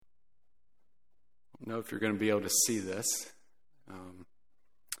don't know if you're going to be able to see this.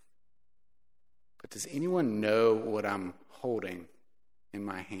 But does anyone know what I'm holding in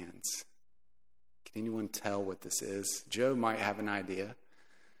my hands? Can anyone tell what this is? Joe might have an idea.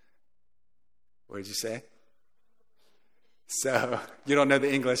 What did you say? So, you don't know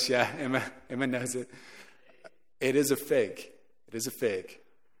the English, yeah. Emma knows it. It is a fig. It is a fig.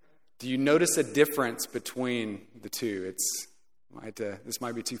 Do you notice a difference between the two? This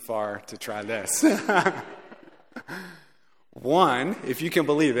might be too far to try this. One, if you can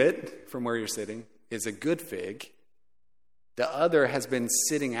believe it, from where you're sitting, is a good fig. The other has been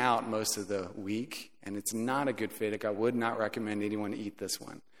sitting out most of the week, and it's not a good fig. I would not recommend anyone eat this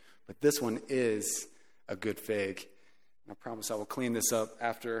one. But this one is a good fig. I promise I will clean this up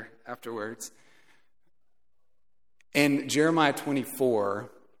afterwards. In Jeremiah 24,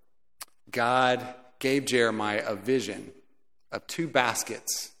 God gave Jeremiah a vision of 2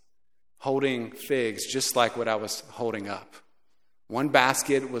 baskets holding figs just like what I was holding up. One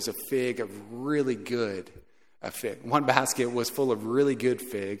basket was a fig of really good fig. One basket was full of really good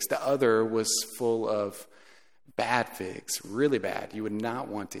figs. The other was full of bad figs, really bad. You would not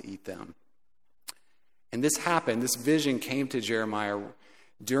want to eat them. And this happened, this vision came to Jeremiah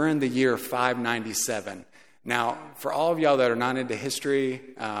during the year 597. Now, for all of y'all that are not into history,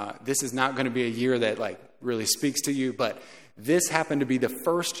 this is not going to be a year that really speaks to you, but this happened to be the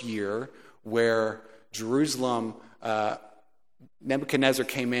first year where Jerusalem, Nebuchadnezzar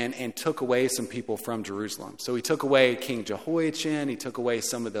came in and took away some people from Jerusalem. So he took away King Jehoiachin, he took away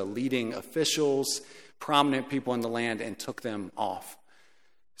some of the leading officials, prominent people in the land, and took them off.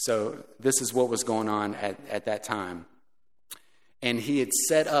 So this is what was going on at that time. And he had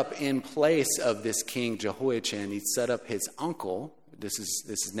set up in place of this King Jehoiachin, he'd set up his uncle. This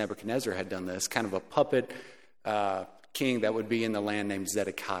is Nebuchadnezzar had done this, kind of a puppet king that would be in the land named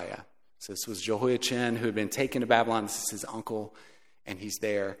Zedekiah. So this was Jehoiachin who had been taken to Babylon. This is his uncle, and he's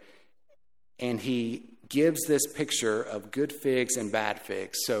there. And he gives this picture of good figs and bad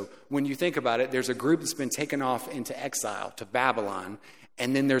figs. So when you think about it, there's a group that's been taken off into exile to Babylon,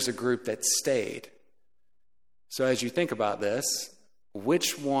 and then there's a group that stayed. So as you think about this,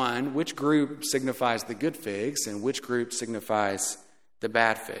 which group signifies the good figs and which group signifies the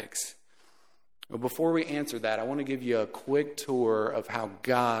bad figs? Well, before we answer that, I want to give you a quick tour of how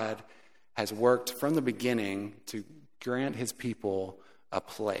God has worked from the beginning to grant his people a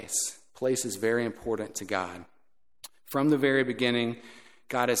place. Place is very important to God. From the very beginning,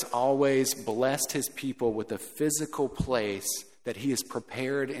 God has always blessed his people with a physical place that he has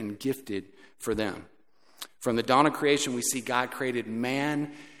prepared and gifted for them. From the dawn of creation, we see God created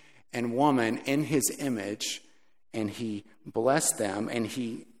man and woman in his image, and he blessed them, and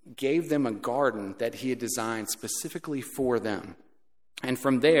he gave them a garden that he had designed specifically for them. And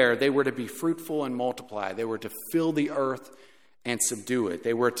from there, they were to be fruitful and multiply. They were to fill the earth and subdue it.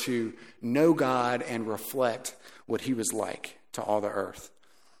 They were to know God and reflect what he was like to all the earth.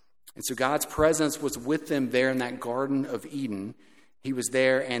 And so God's presence was with them there in that Garden of Eden. He was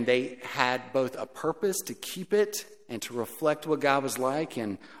there, and they had both a purpose to keep it and to reflect what God was like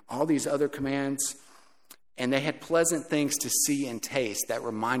and all these other commands. And they had pleasant things to see and taste that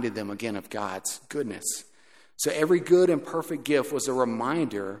reminded them again of God's goodness. So every good and perfect gift was a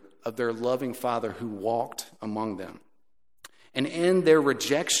reminder of their loving Father who walked among them. And in their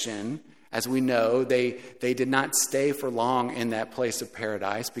rejection, as we know, they did not stay for long in that place of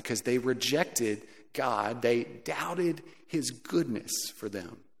paradise because they rejected God. They doubted his goodness for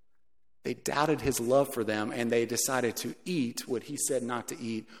them. They doubted his love for them, and they decided to eat what he said not to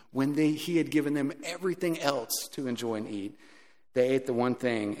eat when he had given them everything else to enjoy and eat. They ate the one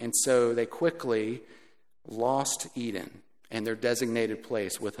thing, and so they quickly lost Eden and their designated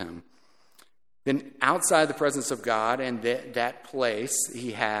place with him. Then outside the presence of God and that place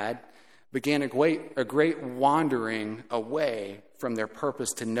he had began a great wandering away from their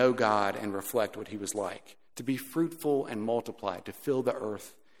purpose to know God and reflect what he was like, to be fruitful and multiply, to fill the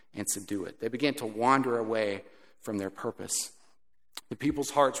earth and subdue it. They began to wander away from their purpose. The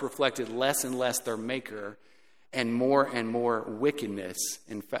people's hearts reflected less and less their maker and more wickedness.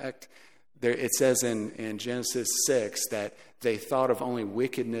 In fact, it says in Genesis 6 that they thought of only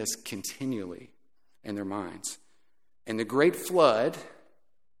wickedness continually in their minds. And the great flood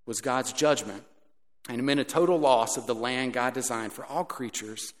was God's judgment, and it meant a total loss of the land God designed for all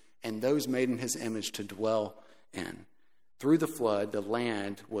creatures and those made in his image to dwell in. Through the flood, the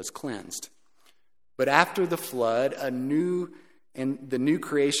land was cleansed. But after the flood, the new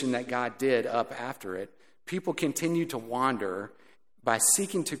creation that God did up after it, people continued to wander by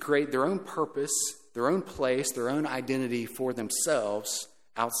seeking to create their own purpose, their own place, their own identity for themselves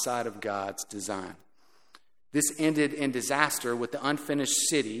outside of God's design. This ended in disaster with the unfinished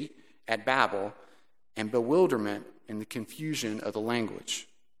city at Babel and bewilderment in the confusion of the language.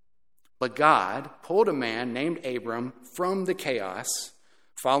 But God pulled a man named Abram from the chaos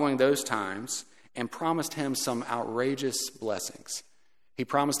following those times and promised him some outrageous blessings. He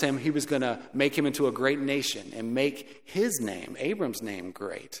promised him he was going to make him into a great nation and make his name, Abram's name,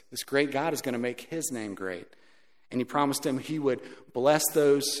 great. This great God is going to make his name great. And he promised him he would bless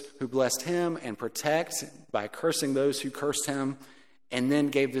those who blessed him and protect by cursing those who cursed him. And then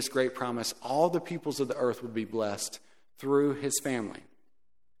gave this great promise, all the peoples of the earth would be blessed through his family.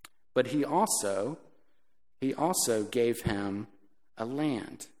 But he also gave him a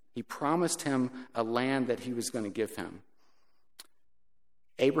land. He promised him a land that he was going to give him.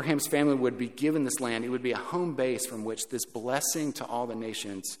 Abraham's family would be given this land. It would be a home base from which this blessing to all the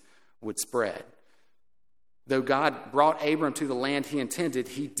nations would spread. Though God brought Abram to the land he intended,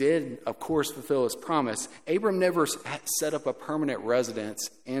 he did, of course, fulfill his promise. Abram never set up a permanent residence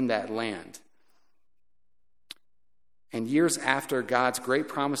in that land. And years after God's great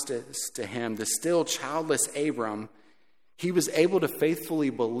promise to him, the still childless Abram, he was able to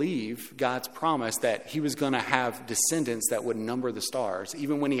faithfully believe God's promise that he was going to have descendants that would number the stars,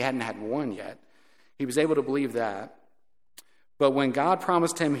 even when he hadn't had one yet. He was able to believe that. But when God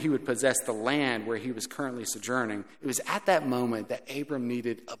promised him he would possess the land where he was currently sojourning, it was at that moment that Abram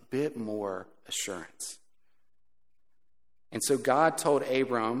needed a bit more assurance. And so God told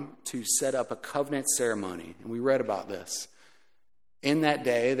Abram to set up a covenant ceremony, and we read about this. In that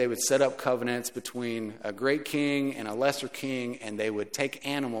day, they would set up covenants between a great king and a lesser king, and they would take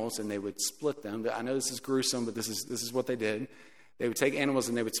animals and they would split them. I know this is gruesome, but this is what they did. They would take animals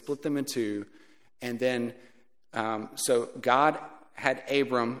and they would split them in two. And then, so God had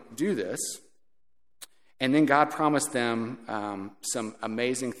Abram do this. And then God promised them some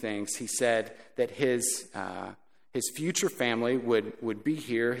amazing things. He said that his future family would be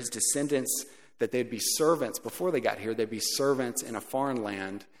here, his descendants, that they'd be servants before they got here. They'd be servants in a foreign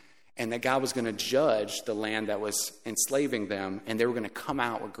land, and that God was going to judge the land that was enslaving them, and they were going to come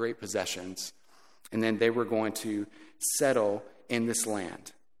out with great possessions, and then they were going to settle in this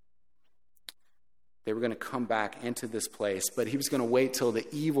land. They were going to come back into this place, but he was going to wait till the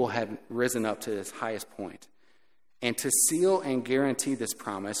evil had risen up to its highest point. And to seal and guarantee this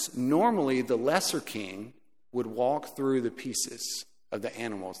promise, normally the lesser king would walk through the pieces of the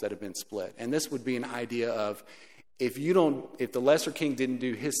animals that have been split. And this would be an idea of if the lesser king didn't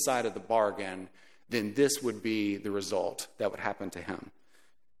do his side of the bargain, then this would be the result that would happen to him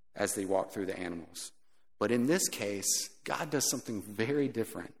as they walk through the animals. But in this case, God does something very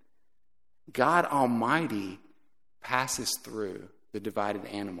different. God Almighty passes through the divided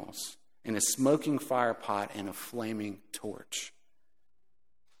animals in a smoking fire pot and a flaming torch.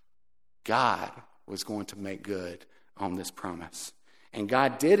 God was going to make good on this promise. And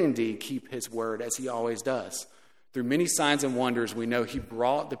God did indeed keep his word, as he always does. Through many signs and wonders, we know he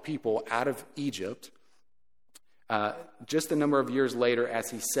brought the people out of Egypt just a number of years later, as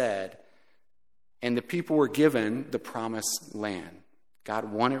he said, and the people were given the promised land. God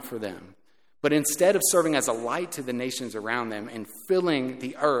won it for them. But instead of serving as a light to the nations around them and filling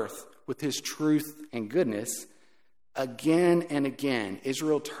the earth with his truth and goodness, again and again,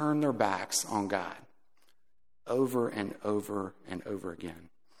 Israel turned their backs on God. Over and over and over again.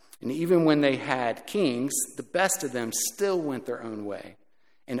 And even when they had kings, the best of them still went their own way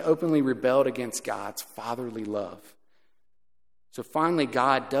and openly rebelled against God's fatherly love. So finally,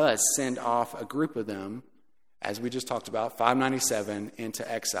 God does send off a group of them, as we just talked about, 597,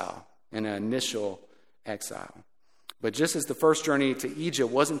 into exile, an initial exile. But just as the first journey to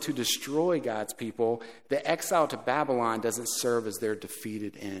Egypt wasn't to destroy God's people, the exile to Babylon doesn't serve as their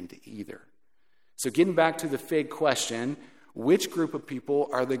defeated end either. So getting back to the fig question, which group of people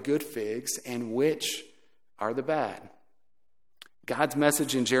are the good figs and which are the bad? God's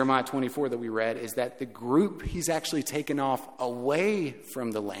message in Jeremiah 24 that we read is that the group he's actually taken off away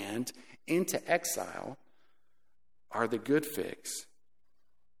from the land into exile are the good figs.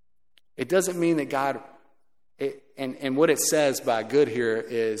 It doesn't mean that God, and what it says by good here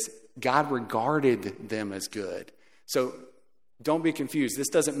is God regarded them as good. So don't be confused. This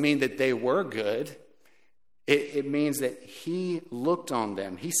doesn't mean that they were good. It means that he looked on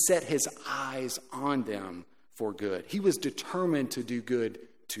them. He set his eyes on them for good. He was determined to do good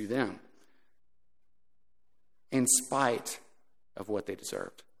to them in spite of what they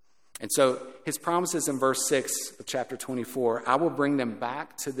deserved. And so his promises in verse 6 of chapter 24, I will bring them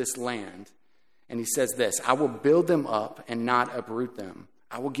back to this land. And he says this, I will build them up and not uproot them.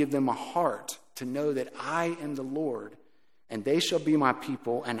 I will give them a heart to know that I am the Lord. And they shall be my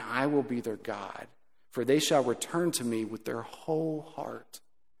people, and I will be their God. for they shall return to me with their whole heart.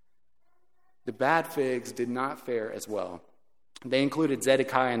 The bad figs did not fare as well. They included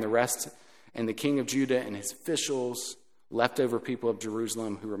Zedekiah and the rest, and the king of Judah and his officials, leftover people of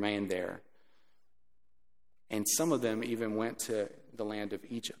Jerusalem who remained there. And some of them even went to the land of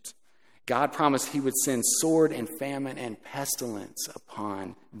Egypt. God promised he would send sword and famine and pestilence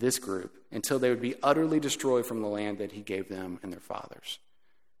upon this group until they would be utterly destroyed from the land that he gave them and their fathers.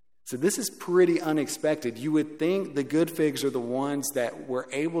 So this is pretty unexpected. You would think the good figs are the ones that were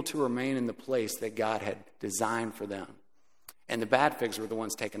able to remain in the place that God had designed for them. And the bad figs were the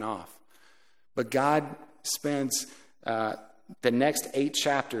ones taken off. But God spends the next 8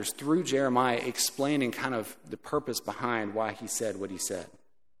 chapters through Jeremiah explaining kind of the purpose behind why he said what he said.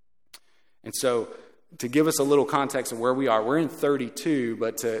 And so to give us a little context of where we are, we're in 32,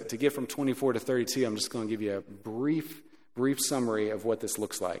 but to get from 24 to 32, I'm just going to give you a brief summary of what this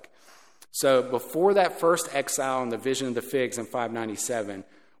looks like. So before that first exile and the vision of the figs in 597,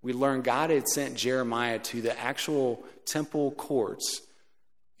 we learned God had sent Jeremiah to the actual temple courts,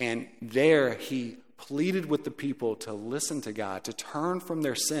 and there he pleaded with the people to listen to God, to turn from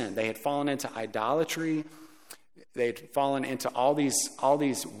their sin. They had fallen into idolatry. They had fallen into all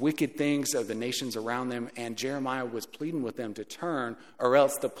these wicked things of the nations around them, and Jeremiah was pleading with them to turn, or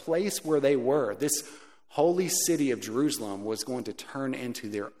else the place where they were, this holy city of Jerusalem, was going to turn into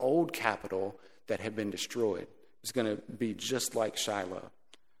their old capital that had been destroyed. It was going to be just like Shiloh.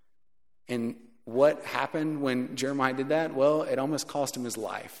 And what happened when Jeremiah did that? Well, it almost cost him his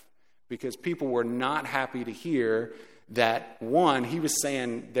life, because people were not happy to hear that, one, he was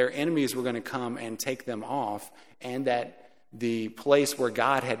saying their enemies were going to come and take them off, and that the place where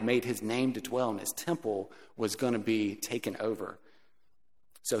God had made his name to dwell in his temple was going to be taken over.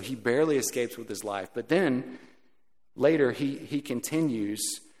 So he barely escapes with his life. But then later he continues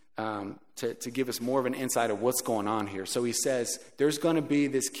to give us more of an insight of what's going on here. So he says there's going to be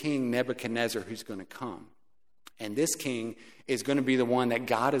this king Nebuchadnezzar who's going to come. And this king is going to be the one that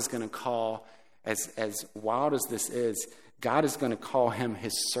God is going to call, as wild as this is, God is going to call him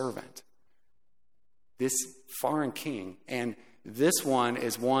his servant. This foreign king. And this one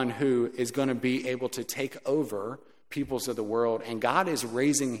is one who is going to be able to take over peoples of the world. And God is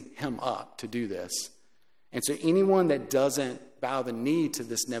raising him up to do this. And so anyone that doesn't bow the knee to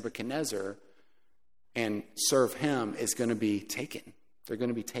this Nebuchadnezzar and serve him is going to be taken. They're going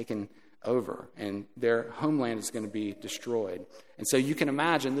to be taken over, and their homeland is going to be destroyed. And so you can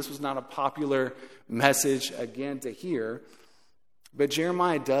imagine this was not a popular message again to hear, but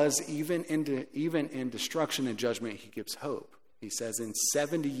Jeremiah does, even in destruction and judgment, he gives hope. He says in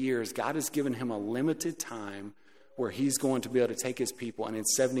 70 years, God has given him a limited time where he's going to be able to take his people, and in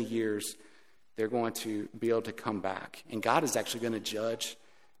 70 years, they're going to be able to come back. And God is actually going to judge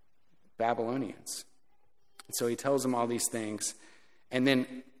Babylonians. And so he tells them all these things. And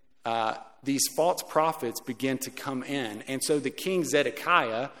then these false prophets begin to come in. And so the king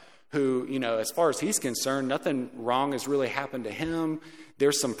Zedekiah, who, as far as he's concerned, nothing wrong has really happened to him.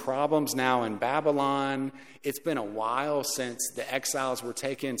 There's some problems now in Babylon. It's been a while since the exiles were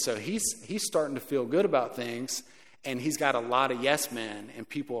taken. So he's starting to feel good about things. And he's got a lot of yes men and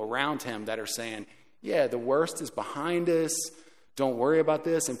people around him that are saying, yeah, the worst is behind us. Don't worry about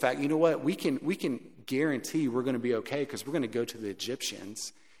this. In fact, you know what? We can guarantee we're going to be okay, because we're going to go to the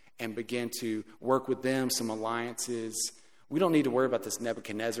Egyptians and begin to work with them, some alliances. We don't need to worry about this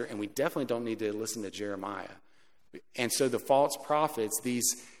Nebuchadnezzar, and we definitely don't need to listen to Jeremiah. And so the false prophets,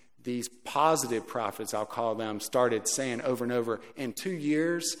 these positive prophets, I'll call them, started saying over and over, in 2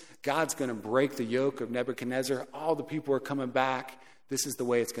 years, God's going to break the yoke of Nebuchadnezzar. All the people are coming back. This is the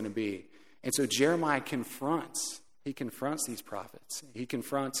way it's going to be. And so Jeremiah confronts these prophets. He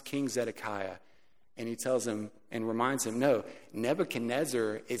confronts King Zedekiah, and he tells him and reminds him, no,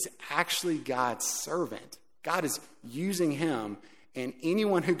 Nebuchadnezzar is actually God's servant. God is using him, and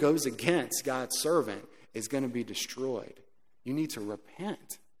anyone who goes against God's servant is going to be destroyed. You need to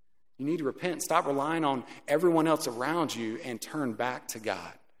repent. You need to repent. Stop relying on everyone else around you and turn back to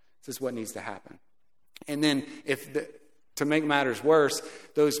God. This is what needs to happen. And then to make matters worse,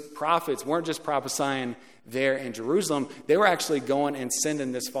 those prophets weren't just prophesying there in Jerusalem. They were actually going and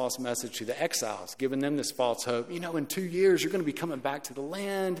sending this false message to the exiles, giving them this false hope. In 2 years, you're going to be coming back to the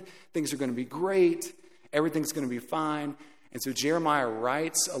land. Things are going to be great. Everything's going to be fine. And so Jeremiah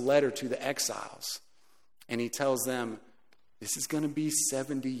writes a letter to the exiles, and he tells them, this is going to be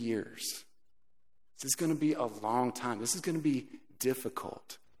 70 years. This is going to be a long time. This is going to be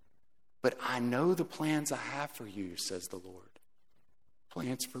difficult. But I know the plans I have for you, says the Lord.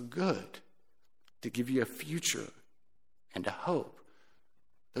 Plans for good, to give you a future and a hope.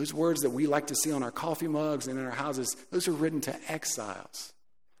 Those words that we like to see on our coffee mugs and in our houses, those are written to exiles.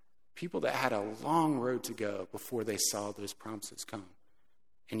 People that had a long road to go before they saw those promises come.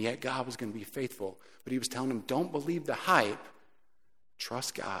 And yet God was going to be faithful. But he was telling them, don't believe the hype.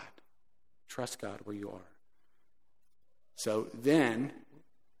 Trust God. Trust God where you are. So then,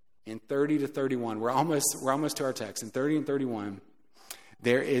 in 30 to 31, we're almost to our text. In 30 and 31,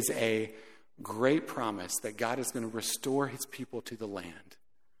 there is a great promise that God is going to restore his people to the land.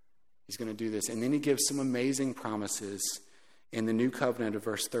 He's going to do this. And then he gives some amazing promises in the new covenant of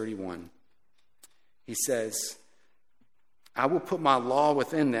verse 31. He says, I will put my law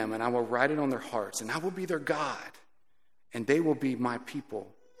within them, and I will write it on their hearts, and I will be their God, and they will be my people.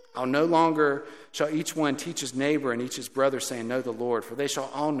 I'll no longer shall each one teach his neighbor and each his brother, saying, know the Lord, for they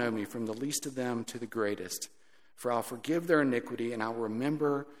shall all know me, from the least of them to the greatest. For I'll forgive their iniquity, and I'll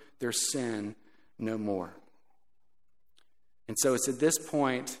remember their sin no more. And so it's at this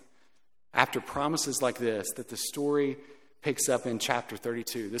point, after promises like this, that the story picks up in chapter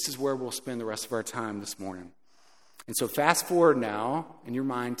 32. This is where we'll spend the rest of our time this morning. And so fast forward now, in your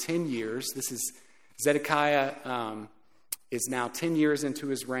mind, 10 years. This is Zedekiah is now 10 years into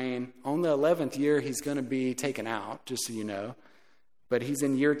his reign. On the 11th year, he's going to be taken out, just so you know. But he's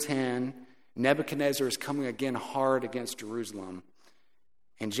in year 10. Nebuchadnezzar is coming again hard against Jerusalem.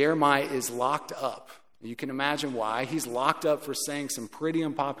 And Jeremiah is locked up. You can imagine why. He's locked up for saying some pretty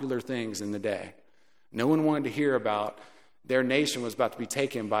unpopular things in the day. No one wanted to hear about their nation was about to be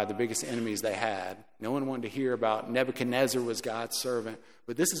taken by the biggest enemies they had. No one wanted to hear about Nebuchadnezzar was God's servant.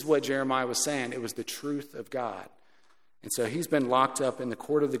 But this is what Jeremiah was saying. It was the truth of God. And so he's been locked up in the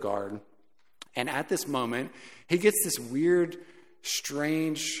court of the guard. And at this moment, he gets this weird,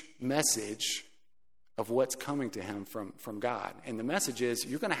 strange message of what's coming to him from God. And the message is,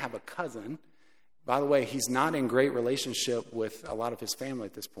 you're going to have a cousin. By the way, he's not in great relationship with a lot of his family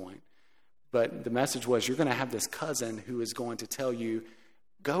at this point. But the message was, you're going to have this cousin who is going to tell you,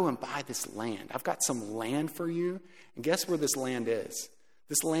 go and buy this land. I've got some land for you. And guess where this land is?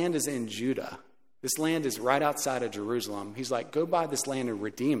 This land is in Judah. This land is right outside of Jerusalem. He's like, go buy this land and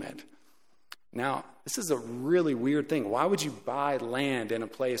redeem it. Now, this is a really weird thing. Why would you buy land in a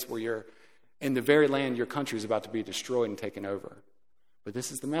place where you're in the very land your country is about to be destroyed and taken over? But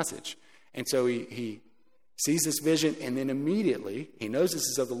this is the message. And so he sees this vision, and then immediately, he knows this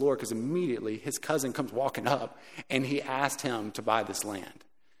is of the Lord, because immediately his cousin comes walking up, and he asked him to buy this land.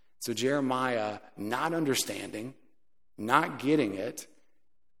 So Jeremiah, not understanding, not getting it,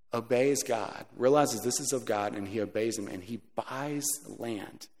 obeys God, realizes this is of God, and he obeys him, and he buys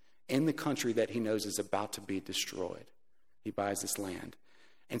land in the country that he knows is about to be destroyed. He buys this land.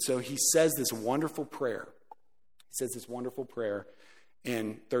 And so he says this wonderful prayer. He says this wonderful prayer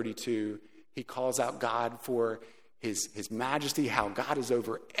in 32. He calls out God for his majesty, how God is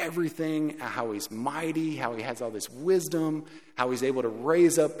over everything, how he's mighty, how he has all this wisdom, how he's able to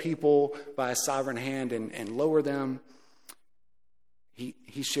raise up people by a sovereign hand and lower them.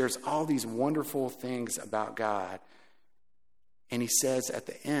 He shares all these wonderful things about God. And he says at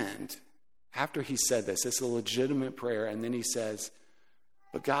the end, after he said this, it's a legitimate prayer, and then he says,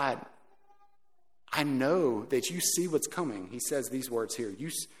 but God, I know that you see what's coming. He says these words here.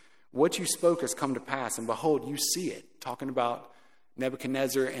 What you spoke has come to pass, and behold, you see it. Talking about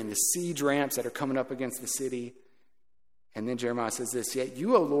Nebuchadnezzar and the siege ramps that are coming up against the city. And then Jeremiah says this, yet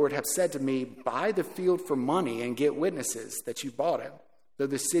you, O Lord, have said to me, buy the field for money and get witnesses that you bought it, though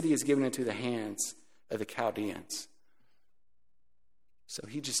the city is given into the hands of the Chaldeans. So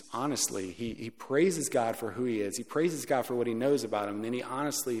he just honestly, he praises God for who he is. He praises God for what he knows about him. And then he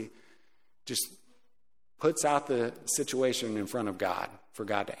honestly just puts out the situation in front of God for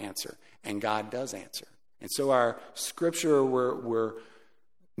God to answer. And God does answer. And so our scripture, we're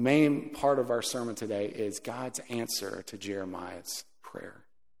main part of our sermon today is God's answer to Jeremiah's prayer.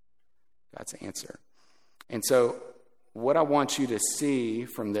 God's answer. And so what I want you to see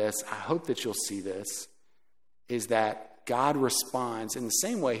from this, I hope that you'll see this, is that God responds in the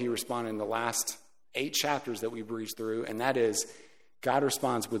same way he responded in the last 8 chapters that we breezed through, and that is God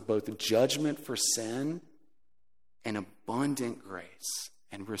responds with both judgment for sin and abundant grace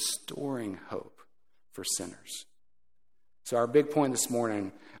and restoring hope for sinners. So our big point this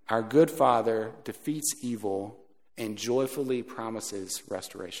morning, our good Father defeats evil and joyfully promises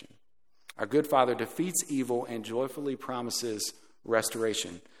restoration. Our good Father defeats evil and joyfully promises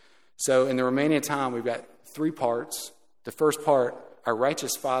restoration. So in the remaining time, we've got 3 parts. The first part, our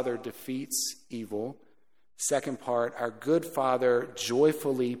righteous Father defeats evil. Second part, our good Father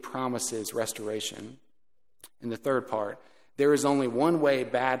joyfully promises restoration. And the third part, there is only one way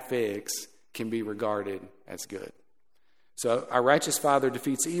bad figs can be regarded as good. So our righteous Father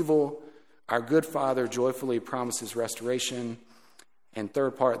defeats evil. Our good Father joyfully promises restoration. And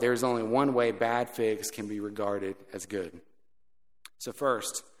third part, there's only one way bad figs can be regarded as good. So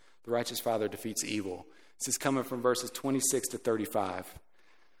first, the righteous Father defeats evil. This is coming from verses 26 to 35.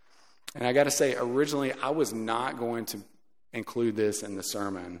 And I got to say, originally, I was not going to include this in the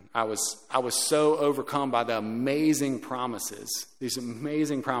sermon. I was so overcome by the amazing promises, these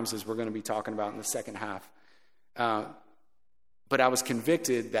amazing promises we're going to be talking about in the second half. But I was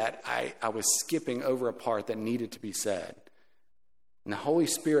convicted that I was skipping over a part that needed to be said. And the Holy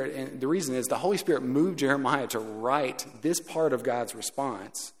Spirit, and the reason is the Holy Spirit moved Jeremiah to write this part of God's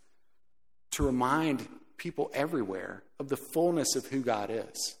response to remind people everywhere of the fullness of who God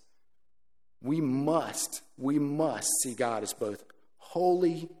is. We must see God as both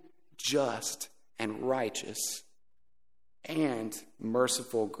holy, just, and righteous, and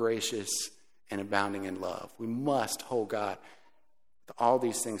merciful, gracious, and abounding in love. We must hold God with all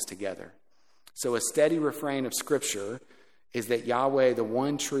these things together. So a steady refrain of Scripture is that Yahweh, the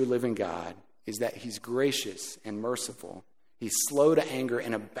one true living God, is that he's gracious and merciful. He's slow to anger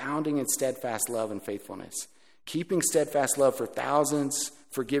and abounding in steadfast love and faithfulness, keeping steadfast love for thousands,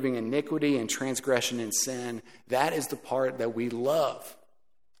 forgiving iniquity and transgression and sin. That is the part that we love.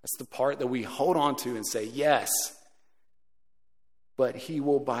 That's the part that we hold on to and say, yes. But he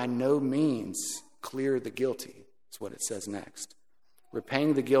will by no means clear the guilty, is what it says next.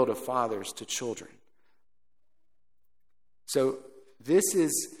 Repaying the guilt of fathers to children. So this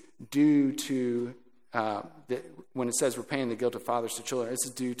is due to, when it says repaying the guilt of fathers to children, this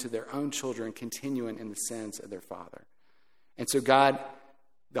is due to their own children continuing in the sins of their father. And so God,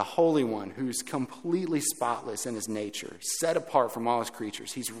 the Holy One, who's completely spotless in his nature, set apart from all his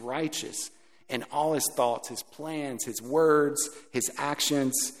creatures, he's righteous in all his thoughts, his plans, his words, his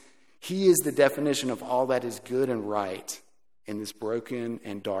actions. He is the definition of all that is good and right in this broken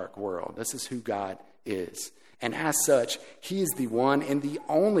and dark world. This is who God is. And as such, he is the one and the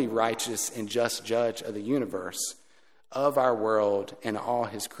only righteous and just judge of the universe, of our world, and all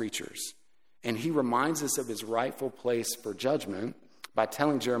his creatures. And he reminds us of his rightful place for judgment by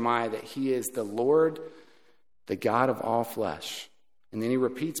telling Jeremiah that he is the Lord, the God of all flesh. And then he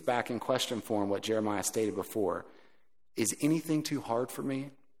repeats back in question form what Jeremiah stated before. Is anything too hard for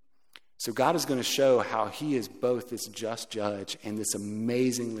me? So God is going to show how he is both this just judge and this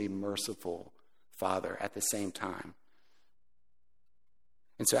amazingly merciful Father at the same time.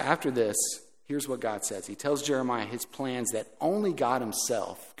 And so after this, here's what God says. He tells Jeremiah his plans that only God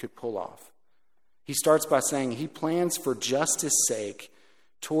himself could pull off. He starts by saying he plans for justice sake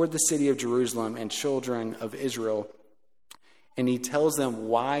toward the city of Jerusalem and children of Israel. And he tells them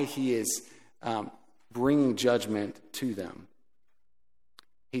why he is bringing judgment to them.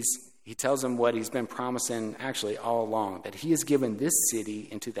 He tells them what he's been promising actually all along, that he has given this city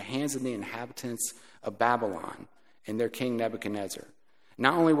into the hands of the inhabitants of Babylon and their king Nebuchadnezzar.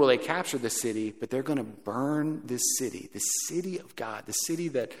 Not only will they capture the city, but they're going to burn this city, the city of God, the city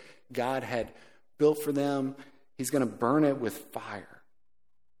that God had built for them. He's going to burn it with fire.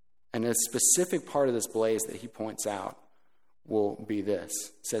 And a specific part of this blaze that he points out will be this.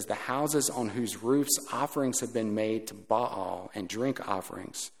 It says, the houses on whose roofs offerings have been made to Baal and drink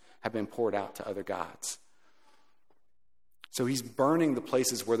offerings have been poured out to other gods. So he's burning the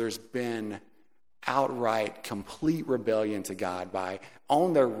places where there's been outright, complete rebellion to God by,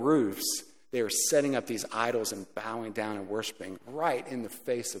 on their roofs, they are setting up these idols and bowing down and worshiping right in the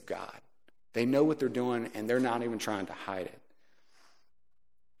face of God. They know what they're doing, and they're not even trying to hide it.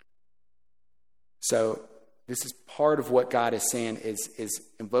 So this is part of what God is saying is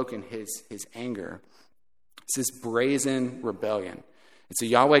invoking his anger. It's this brazen rebellion. And so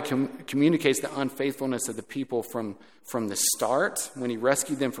Yahweh communicates the unfaithfulness of the people from the start, when he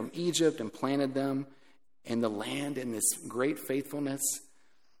rescued them from Egypt and planted them in the land in this great faithfulness.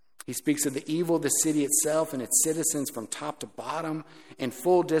 He speaks of the evil of the city itself and its citizens from top to bottom. In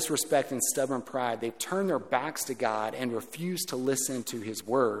full disrespect and stubborn pride, they've turned their backs to God and refused to listen to his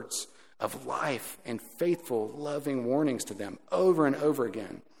words of life and faithful, loving warnings to them over and over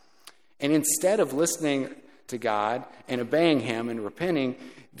again. And instead of listening to God and obeying him and repenting,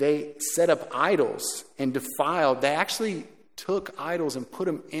 they set up idols and defiled. They actually took idols and put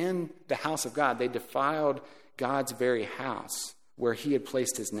them in the house of God. They defiled God's very house where he had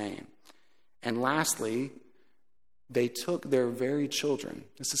placed his name. And lastly, they took their very children.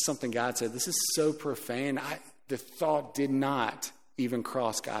 This is something God said, this is so profane. The thought did not even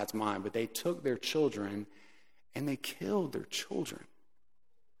cross God's mind, but they took their children and they killed their children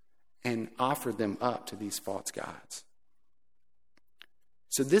and offered them up to these false gods.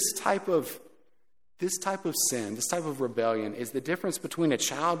 So this type of This type of sin, this type of rebellion, is the difference between a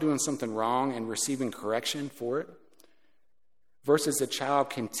child doing something wrong and receiving correction for it versus a child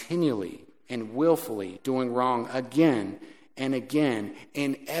continually and willfully doing wrong again and again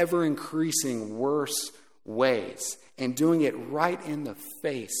in ever-increasing worse ways and doing it right in the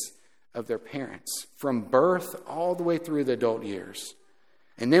face of their parents from birth all the way through the adult years.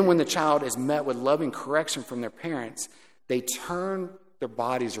 And then when the child is met with loving correction from their parents, they turn their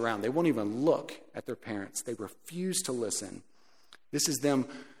bodies around. They won't even look at their parents. They refuse to listen. This is them,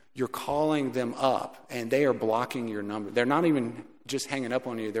 you're calling them up, and they are blocking your number. They're not even just hanging up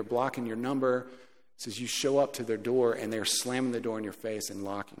on you. They're blocking your number. It says you show up to their door, and they're slamming the door in your face and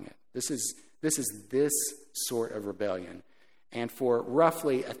locking it. This is this sort of rebellion. And for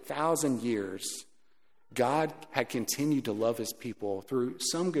roughly 1,000 years, God had continued to love his people through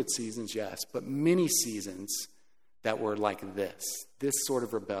some good seasons, yes, but many seasons that were like this sort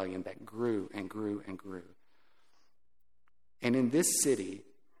of rebellion that grew and grew and grew. And in this city,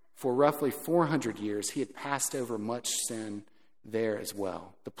 for roughly 400 years, he had passed over much sin there as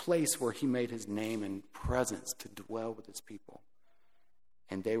well, the place where he made his name and presence to dwell with his people.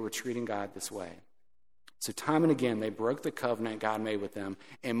 And they were treating God this way. So time and again, they broke the covenant God made with them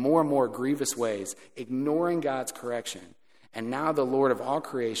in more and more grievous ways, ignoring God's correction. And now the Lord of all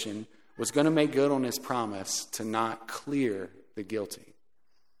creation was going to make good on his promise to not clear the guilty.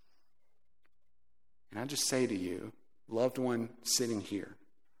 And I just say to you, loved one sitting here,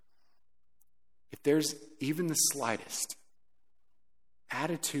 if there's even the slightest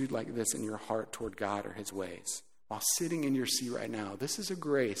attitude like this in your heart toward God or his ways, while sitting in your seat right now, this is a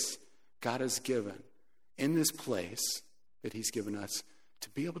grace God has given in this place that he's given us to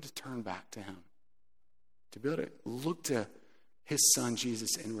be able to turn back to him, to be able to look to his son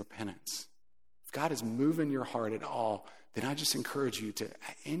Jesus in repentance. If God is moving your heart at all, then I just encourage you to,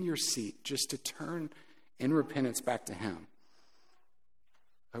 in your seat, just to turn in repentance back to him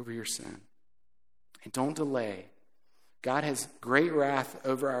over your sin. And don't delay. God has great wrath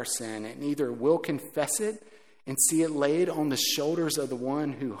over our sin, and either we'll confess it and see it laid on the shoulders of the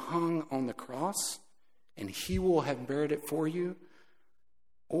one who hung on the cross, and he will have bared it for you,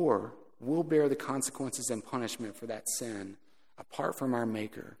 or we'll bear the consequences and punishment for that sin apart from our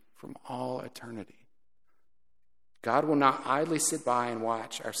Maker from all eternity. God will not idly sit by and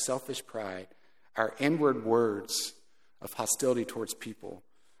watch our selfish pride, our inward words of hostility towards people,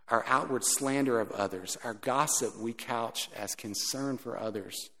 our outward slander of others, our gossip we couch as concern for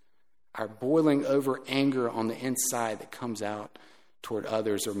others, our boiling over anger on the inside that comes out toward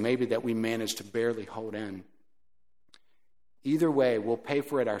others, or maybe that we manage to barely hold in. Either way, we'll pay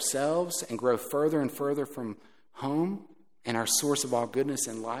for it ourselves and grow further and further from home and our source of all goodness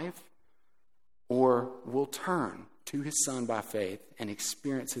in life, or we'll turn to his son by faith and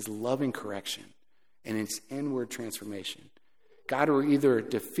experience his loving correction and his inward transformation. God will either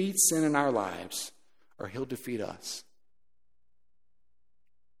defeat sin in our lives or he'll defeat us.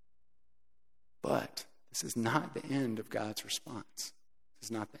 But this is not the end of God's response. This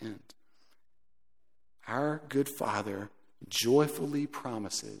is not the end. Our good Father joyfully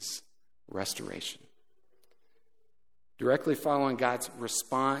promises restoration. Directly following God's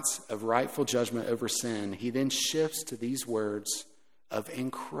response of rightful judgment over sin, he then shifts to these words of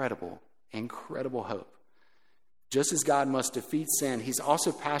incredible hope. Just as God must defeat sin, he's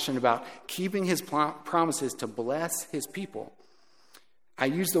also passionate about keeping his promises to bless his people. I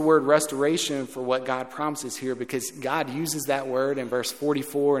use the word restoration for what God promises here because God uses that word in verse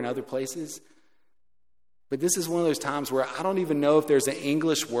 44 and other places. But this is one of those times where I don't even know if there's an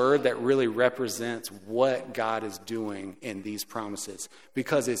English word that really represents what God is doing in these promises,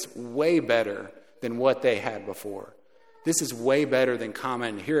 because it's way better than what they had before. This is way better than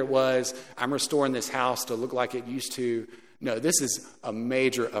common. Here it was, I'm restoring this house to look like it used to. No, this is a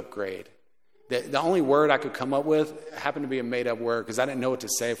major upgrade. The only word I could come up with happened to be a made-up word because I didn't know what to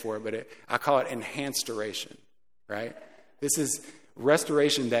say for it, but I call it enhanced-oration, right? This is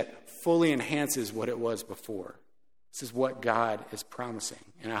restoration that fully enhances what it was before. This is what God is promising.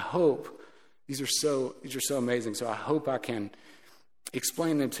 And I hope, these are so amazing, so I hope I can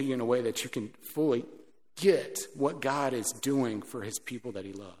explain them to you in a way that you can fully get what God is doing for his people that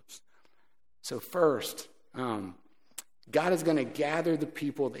he loves. So first, God is going to gather the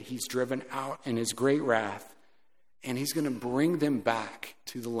people that he's driven out in his great wrath, and he's going to bring them back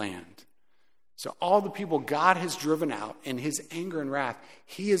to the land. So all the people God has driven out in his anger and wrath,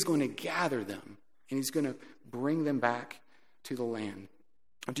 he is going to gather them, and he's going to bring them back to the land.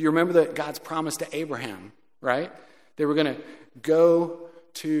 Do you remember that God's promise to Abraham, right? They were going to go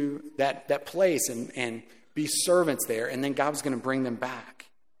to that place and be servants there, and then God was going to bring them back.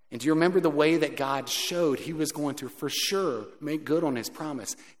 And do you remember the way that God showed he was going to for sure make good on his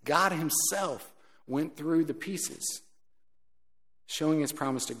promise? God himself went through the pieces, showing his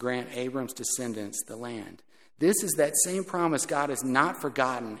promise to grant Abram's descendants the land. This is that same promise God has not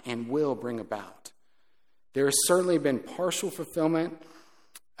forgotten and will bring about. There has certainly been partial fulfillment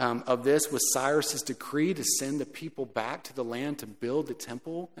of this with Cyrus's decree to send the people back to the land to build the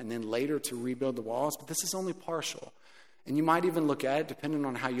temple and then later to rebuild the walls. But this is only partial. And you might even look at it, depending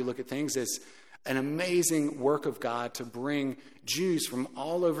on how you look at things, as an amazing work of God to bring Jews from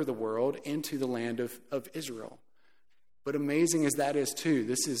all over the world into the land of Israel. But amazing as that is too,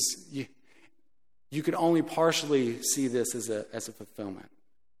 this is you could only partially see this as a fulfillment.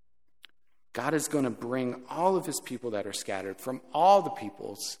 God is going to bring all of his people that are scattered from all the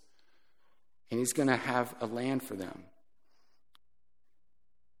peoples, and he's going to have a land for them.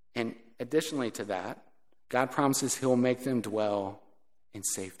 And additionally to that, God promises he'll make them dwell in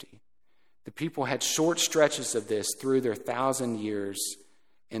safety. The people had short stretches of this through their 1,000 years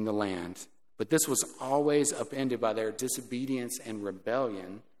in the land, but this was always upended by their disobedience and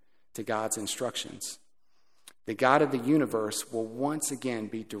rebellion to God's instructions. The God of the universe will once again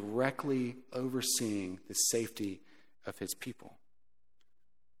be directly overseeing the safety of his people.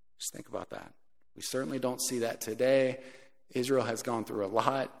 Just think about that. We certainly don't see that today. Israel has gone through a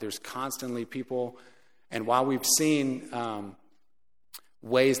lot. There's constantly people. And while we've seen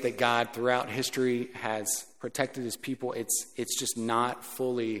ways that God throughout history has protected his people, it's just not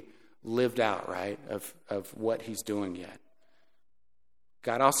fully lived out, right, of what he's doing yet.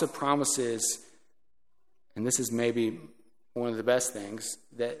 God also promises, and this is maybe one of the best things,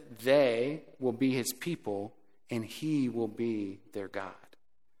 that they will be his people and he will be their God.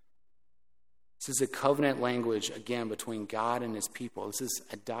 This is a covenant language, again, between God and his people. This is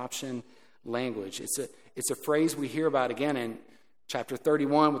adoption language. It's a phrase we hear about again in chapter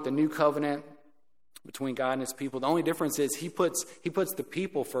 31 with the new covenant between God and his people. The only difference is he puts the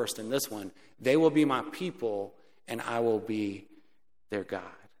people first in this one. They will be my people and I will be their God.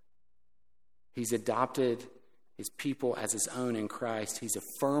 He's adopted his people as his own in Christ. He's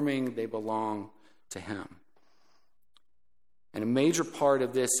affirming they belong to him. And a major part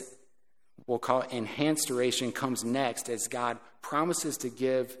of this, we'll call it enhanced duration, comes next as God promises to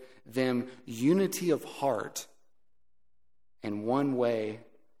give them unity of heart and one way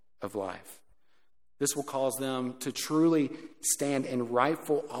of life. This will cause them to truly stand in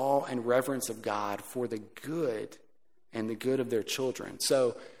rightful awe and reverence of God for the good and the good of their children.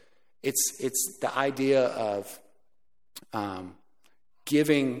 So it's the idea of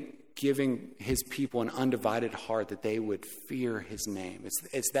giving his people an undivided heart that they would fear his name.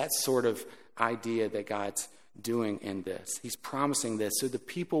 It's that sort of idea that God's doing in this. He's promising this so the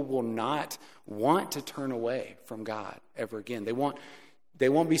people will not want to turn away from God ever again. They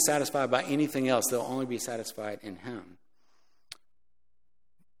won't be satisfied by anything else. They'll only be satisfied in him.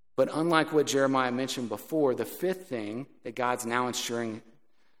 But unlike what Jeremiah mentioned before, the fifth thing that God's now ensuring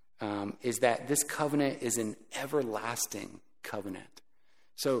is that this covenant is an everlasting covenant.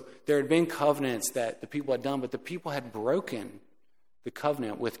 So there had been covenants that the people had done, but the people had broken the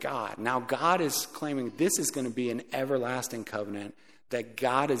covenant with God. Now God is claiming this is going to be an everlasting covenant that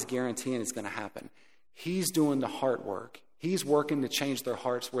God is guaranteeing is going to happen. He's doing the heart work. He's working to change their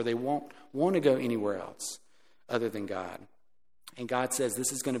hearts where they won't want to go anywhere else other than God. And God says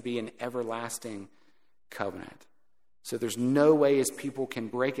this is going to be an everlasting covenant. So there's no way his people can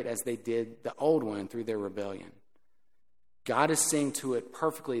break it as they did the old one through their rebellion. God is seeing to it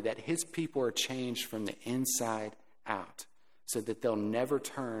perfectly that his people are changed from the inside out so that they'll never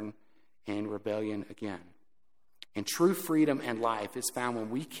turn in rebellion again. And true freedom and life is found when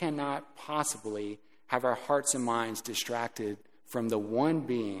we cannot possibly have our hearts and minds distracted from the one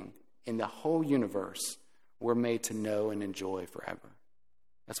being in the whole universe we're made to know and enjoy forever.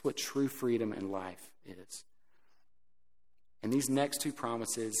 That's what true freedom and life is. And these next two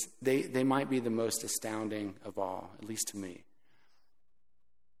promises, they might be the most astounding of all, at least to me.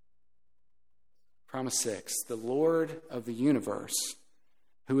 Promise 6, the Lord of the universe,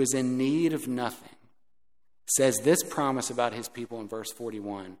 who is in need of nothing, says this promise about his people in verse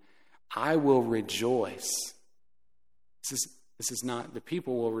 41, I will rejoice. This is not the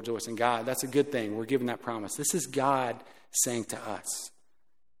people will rejoice in God. That's a good thing. We're given that promise. This is God saying to us,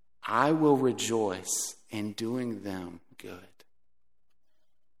 I will rejoice in doing them good.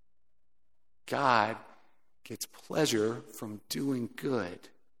 God gets pleasure from doing good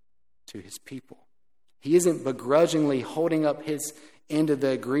to his people. He isn't begrudgingly holding up his end of the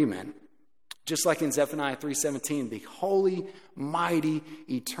agreement. Just like in Zephaniah 3:17, the holy, mighty,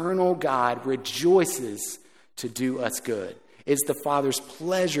 eternal God rejoices to do us good. It's the Father's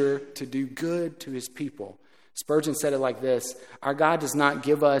pleasure to do good to his people. Spurgeon said it like this: our God does not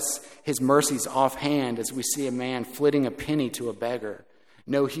give us his mercies offhand as we see a man flitting a penny to a beggar.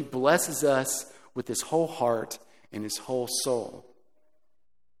 No, he blesses us with his whole heart and his whole soul.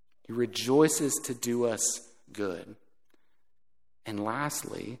 He rejoices to do us good. And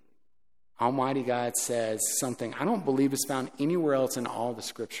lastly, Almighty God says something I don't believe is found anywhere else in all the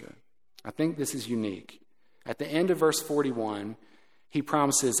Scripture. I think this is unique. At the end of verse 41, he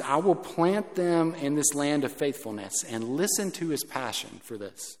promises, I will plant them in this land of faithfulness, and listen to his passion for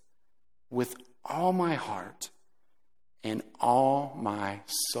this, with all my heart and all my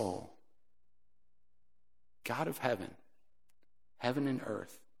soul. God of heaven and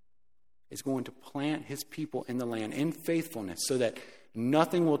earth, is going to plant his people in the land in faithfulness so that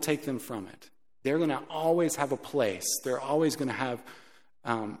nothing will take them from it. They're going to always have a place. They're always going to have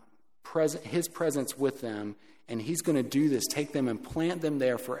his presence with them, and he's going to do this, take them and plant them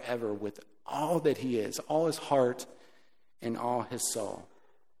there forever with all that he is, all his heart and all his soul.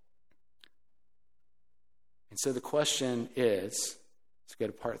 And so the question is, let's go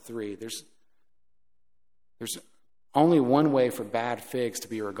to part 3. There's only one way for bad figs to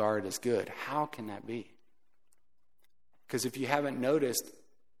be regarded as good. How can that be? Because if you haven't noticed,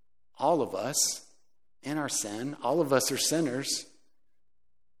 all of us in our sin, all of us are sinners.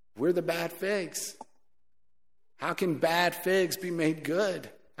 We're the bad figs. How can bad figs be made good?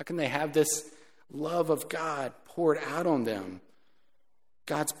 How can they have this love of God poured out on them?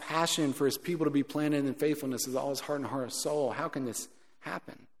 God's passion for his people to be planted in faithfulness with all his heart and heart and soul. How can this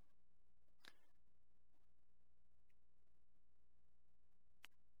happen?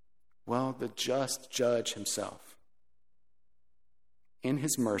 Well, the just judge himself, in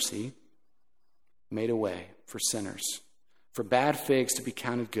his mercy, made a way for sinners, for bad figs to be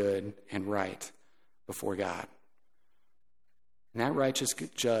counted good and right before God. And that righteous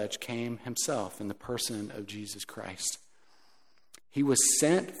judge came himself in the person of Jesus Christ. He was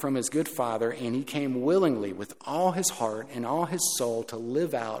sent from his good Father, and he came willingly with all his heart and all his soul to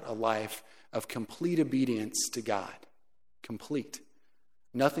live out a life of complete obedience to God. Complete.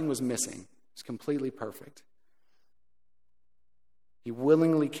 Nothing was missing. It was completely perfect. He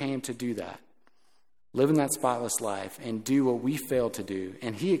willingly came to do that, live in that spotless life, and do what we failed to do.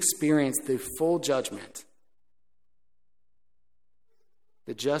 And he experienced the full judgment.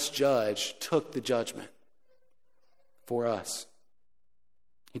 The just judge took the judgment for us.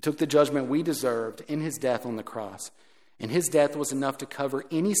 He took the judgment we deserved in his death on the cross. And his death was enough to cover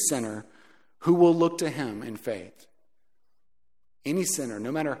any sinner who will look to him in faith. Any sinner,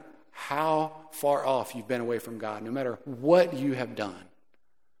 no matter how far off you've been away from God, no matter what you have done,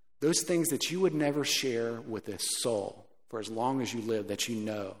 those things that you would never share with a soul for as long as you live that you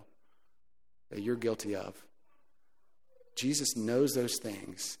know that you're guilty of. Jesus knows those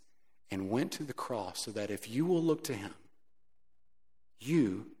things and went to the cross so that if you will look to him,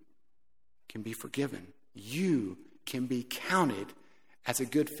 you can be forgiven. You can be counted as a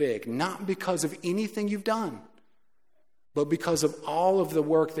good fig, not because of anything you've done, but because of all of the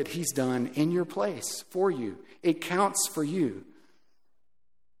work that he's done in your place for you. It counts for you.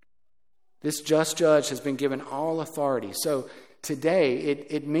 This just judge has been given all authority. So today,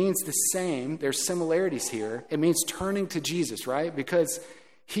 it means the same. There's similarities here. It means turning to Jesus, right? Because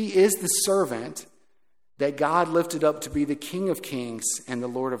he is the servant that God lifted up to be the King of Kings and the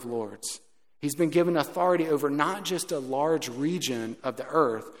Lord of Lords. He's been given authority over not just a large region of the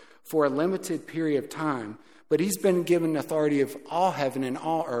earth for a limited period of time, but he's been given authority of all heaven and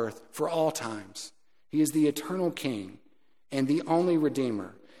all earth for all times. He is the eternal King and the only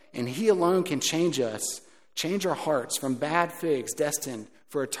Redeemer. And he alone can change us, change our hearts from bad figs destined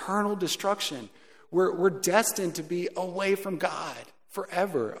for eternal destruction. We're destined to be away from God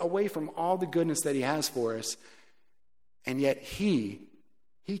forever, away from all the goodness that he has for us. And yet he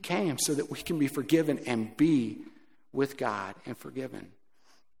came so that we can be forgiven and be with God and forgiven.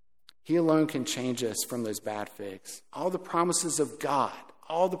 He alone can change us from those bad figs. All the promises of God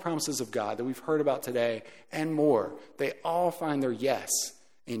that we've heard about today and more, they all find their yes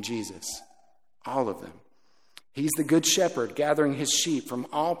in Jesus. All of them. He's the good shepherd gathering his sheep from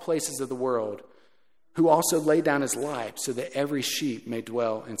all places of the world, who also laid down his life so that every sheep may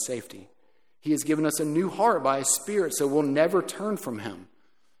dwell in safety. He has given us a new heart by his Spirit, so we'll never turn from him.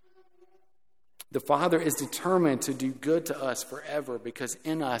 The Father is determined to do good to us forever because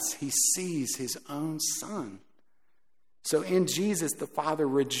in us he sees his own Son. So in Jesus, the Father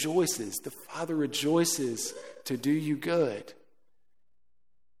rejoices. The Father rejoices to do you good.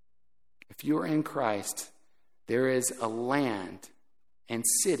 If you are in Christ, there is a land and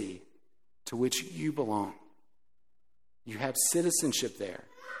city to which you belong. You have citizenship there.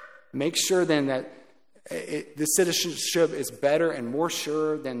 Make sure then that the citizenship is better and more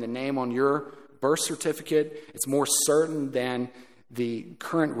sure than the name on your birth certificate. It's more certain than the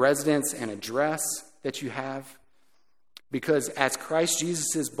current residence and address that you have. Because as Christ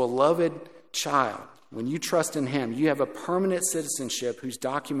Jesus' beloved child, when you trust in him, you have a permanent citizenship whose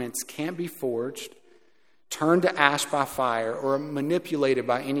documents can't be forged, turned to ash by fire, or manipulated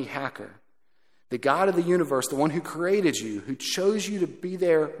by any hacker. The God of the universe, the one who created you, who chose you to be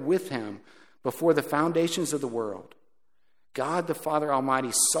there with him before the foundations of the world, God the Father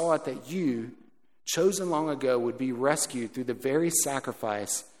Almighty saw it that you, chosen long ago, would be rescued through the very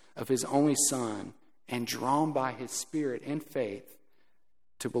sacrifice of his only Son and drawn by his Spirit in faith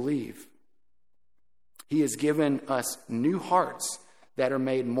to believe. He has given us new hearts that are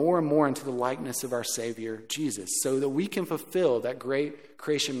made more and more into the likeness of our Savior, Jesus, so that we can fulfill that great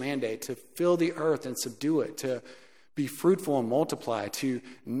creation mandate to fill the earth and subdue it, to be fruitful and multiply, to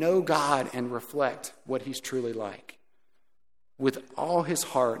know God and reflect what he's truly like. With all his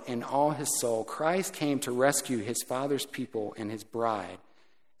heart and all his soul, Christ came to rescue his Father's people and his bride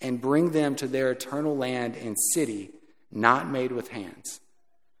and bring them to their eternal land and city, not made with hands,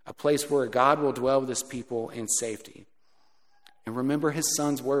 a place where God will dwell with his people in safety. And remember his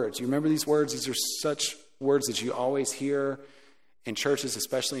Son's words. You remember these words? These are such words that you always hear in churches,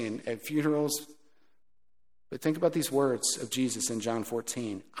 especially at funerals. But think about these words of Jesus in John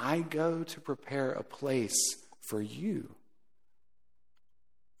 14. I go to prepare a place for you.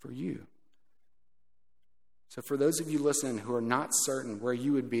 For you. So for those of you listening who are not certain where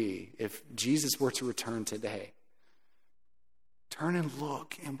you would be if Jesus were to return today, turn and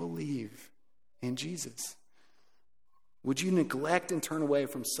look and believe in Jesus. Would you neglect and turn away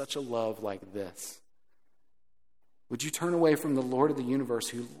from such a love like this? Would you turn away from the Lord of the universe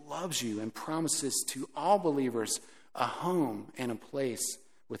who loves you and promises to all believers a home and a place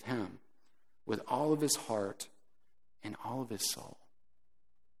with him, with all of his heart and all of his soul?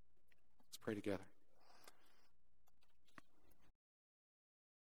 Let's pray together.